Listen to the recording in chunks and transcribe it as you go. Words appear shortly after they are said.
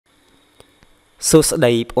សួស្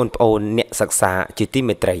តីបងប្អូនអ្នកសិក្សាជាទី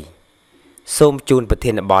មេត្រីសូមជូនប្រ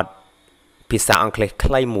ធានបទភាសាអង់គ្លេស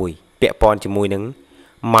ខ្លីមួយពាក់ព័ន្ធជាមួយនឹង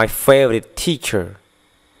My favorite teacher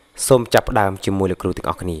សូមចាប់ផ្ដើមជាមួយលោកគ្រូទាំង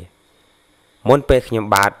អស់គ្នាមុនពេលខ្ញុំ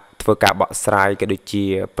បាទធ្វើការបកស្រាយក៏ដូចជា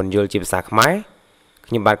ពន្យល់ជាភាសាខ្មែរ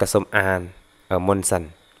ខ្ញុំបាទក៏សូមអានមុនសិន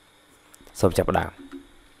សូមចាប់ផ្ដើម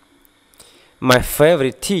My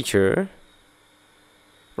favorite teacher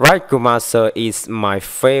Right Kumar sir is my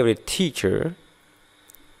favorite teacher.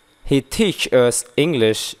 He teaches us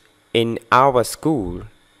English in our school.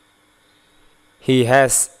 He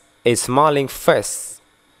has a smiling face.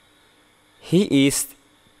 He is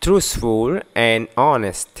truthful and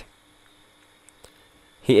honest.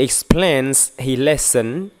 He explains his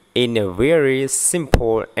lesson in a very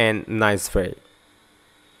simple and nice way.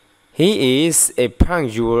 He is a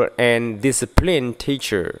punctual and disciplined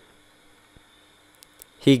teacher.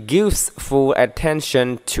 He gives full attention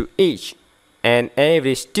to each and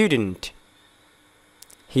every student.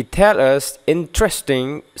 He tells us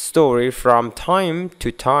interesting stories from time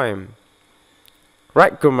to time.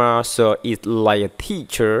 Right Kumar sir is like a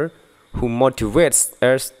teacher who motivates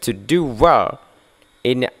us to do well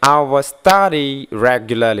in our study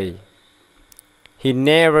regularly. He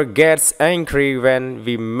never gets angry when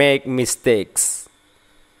we make mistakes.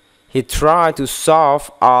 He tries to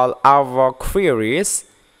solve all our queries.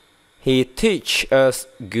 He teaches us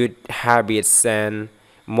good habits and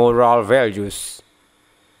moral values.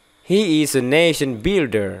 He is a nation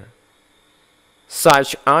builder.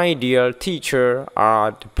 Such ideal teachers are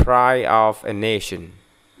the pride of a nation.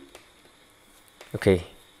 Okay.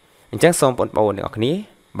 អញ្ចឹងសូមបងប្អូនទាំងអស់គ្នា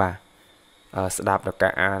បាទស្ដាប់ដល់កា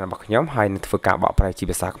រអានរបស់ខ្ញុំហើយនឹងធ្វើការបកប្រែជា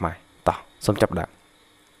ភាសាខ្មែរតោះសូមចាប់ផ្ដើម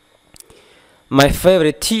My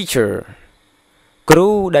favorite teacher គ្រូ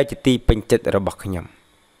ដែលជាទីពេញចិត្តរបស់ខ្ញុំ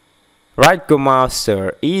Right Kumar sir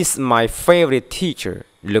is my favorite teacher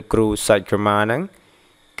លោកគ្រូសាច់ក្រមាហ្នឹង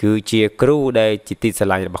គឺជាគ្រូដែលជាទីស្រ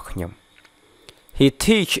ឡាញ់របស់ខ្ញុំ He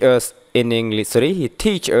teach us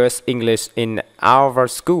English in our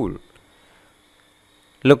school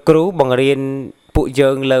លោកគ្រូបង្រៀនពួកយើ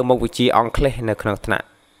ងលើមុខវិជ្ជាអង់គ្លេសនៅក្នុងថ្នាក់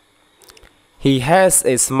He has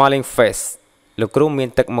a smiling face លោកគ្រូមាន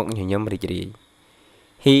ទឹកមុខញញឹមរីករាយ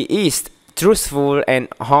He is truthful and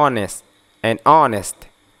honest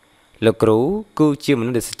លោកគ្រូគឺជាមនុ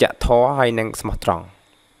ស្សដែលសច្ចធម៌ហើយនិងស្មោះត្រង់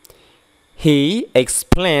He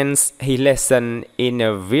explains his lesson in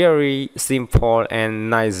a very simple and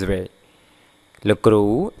nice way លោកគ្រូ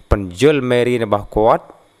បញ្យល់មេរៀនរបស់គាត់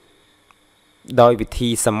ដោយវិធី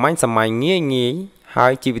សាមញ្ញងាយហើ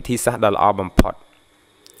យជាវិធីសាស្ត្រដ៏ល្អបំផុត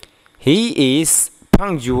He is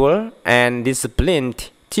punctual and disciplined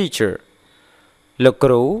teacher លោកគ្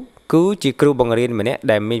រូគឺជាគ្រូបង្រៀនម្នាក់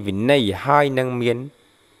ដែលមានវិន័យហើយនឹងមាន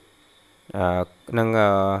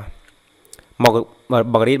មក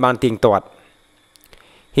បង្រៀនបានទៀងទាត់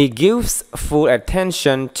He gives full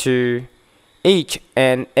attention to each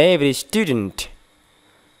and every student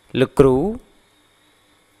លោកគ្រូ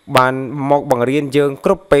បានមកបង្រៀនយើងគ្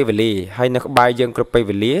រប់ពេលវេលាហើយនៅក្បែរយើងគ្រប់ពេល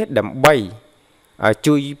វេលាដើម្បី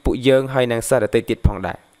ជួយពួកយើងហើយនឹងសិស្សដទៃទៀតផង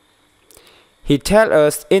ដែរ He tell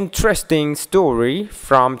us interesting story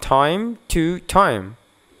from time to time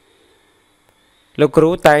លោកគ្រូ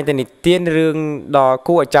តែងតែនិទានរឿងដ៏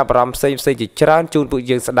គួរឲ្យចាប់អារម្មណ៍ផ្សេងៗជាច្រើនជូនពួក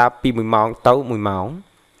យើងស្ដាប់ពី1ម៉ោងទៅ1ម៉ោង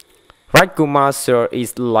Right Kumar sir is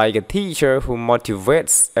like a teacher who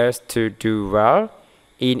motivates us to do well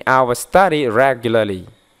in our study regularly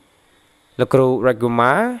លោកគ្រូ Right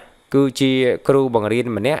Kumar គឺជាគ្រូបង្រៀន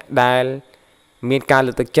ម្នាក់ដែលមានការ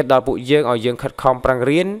លើកទឹកចិត្តដល់ពួកយើងឲ្យយើងខិតខំប្រឹង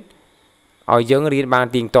រៀនឲ្យយើងរៀនបាន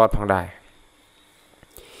ទៀងទាត់ផងដែរ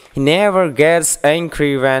He never gets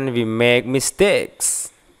angry when we make mistakes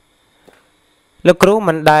លោកគ្រូ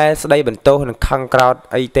មិនដែលស្ដីបន្ទោសនិងខឹងក្រោធ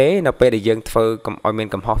អីទេនៅពេលដែលយើងធ្វើឲ្យមាន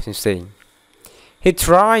កំហុសផ្សេងៗ He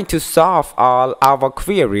tries to solve all our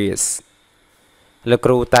queries លោក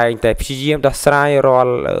គ្រូតែងតែព្យាយាមដោះស្រាយរា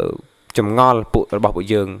ល់ចម្ងល់របស់ពួក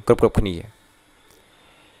យើងគ្រប់គ្នា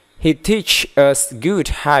He teach us good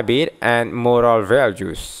habit and moral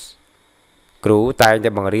values គ្រូតែងតែ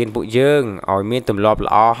បង្រៀនពួកយើងឲ្យមានទម្លាប់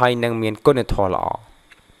ល្អហើយនិងមានគុណធម៌ល្អ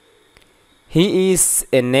He is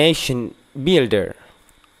a nation builder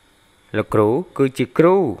លោកគ្រូគឺជាគ្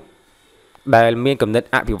រូដែលមានគំនិត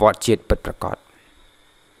អភិវឌ្ឍជាតិពិតប្រាកដ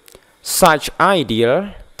Such ideal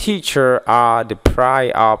teacher are the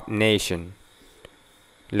pride of nation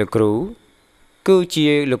លោកគ្រូគឺជា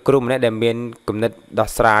លោកគ្រូម្នាក់ដែលមានគំនិតដោះ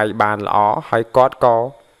ស្រាយបានល្អហើយគាត់ក៏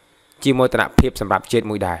ជាមោទនភាពសម្រាប់ជាតិ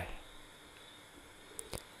មួយដែរ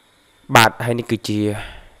បាទហើយនេះគឺជា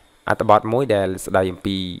អត្ថបទមួយដែលស្ដីអំ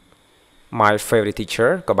ពី My favorite teacher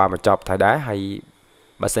ក៏បានបញ្ចប់ទៅដែរហើយ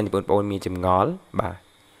បើសិនជាបងប្អូនមានចម្ងល់បាទ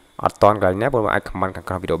អត់តន់កន្លែងណាបងប្អូនអាច comment ខាង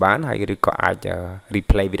ក្រោមវីដេអូបានហើយឬក៏អាច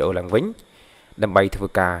replay វីដេអូឡើងវិញដើម្បីធ្វើ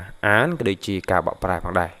ការអានក៏ដូចជាការបកប្រែផ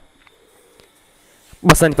ងដែរ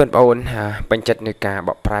បើសិនបងប្អូនពេញចិត្តនៅការប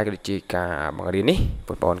កប្រែក៏ដូចជាការបង្រៀននេះប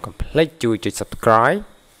ងប្អូនកុំភ្លេចជួយចុច subscribe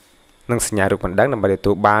និងសញ្ញារូបកណ្ដឹងដើម្បីទ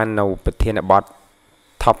ទួលបាននៅប្រធានបទ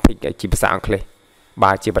topic ជាភាសាអង់គ្លេស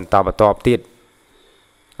បាទជាបន្តទៀត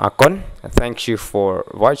អរគុណ Thank you for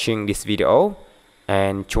watching this video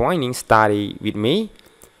and joining study with me.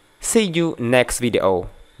 See you next video.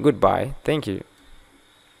 Goodbye. Thank you.